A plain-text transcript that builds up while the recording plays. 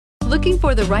Looking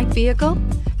for the right vehicle?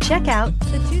 Check out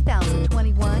the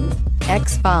 2021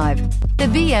 X5. The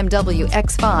BMW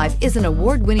X5 is an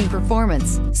award-winning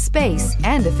performance, space,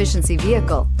 and efficiency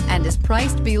vehicle and is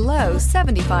priced below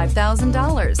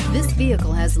 $75,000. This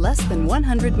vehicle has less than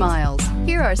 100 miles.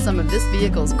 Here are some of this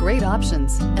vehicle's great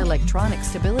options: electronic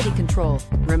stability control,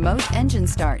 remote engine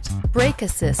start, brake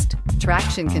assist,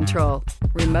 traction control,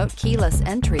 remote keyless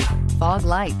entry, fog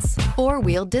lights,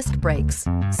 four-wheel disc brakes,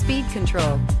 speed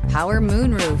control, power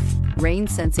moonroof, rain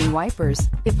sensing wipers.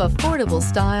 If affordable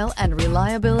style and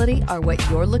reliability are what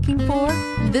you're looking for,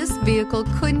 this vehicle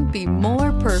couldn't be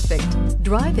more perfect.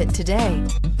 Drive it today.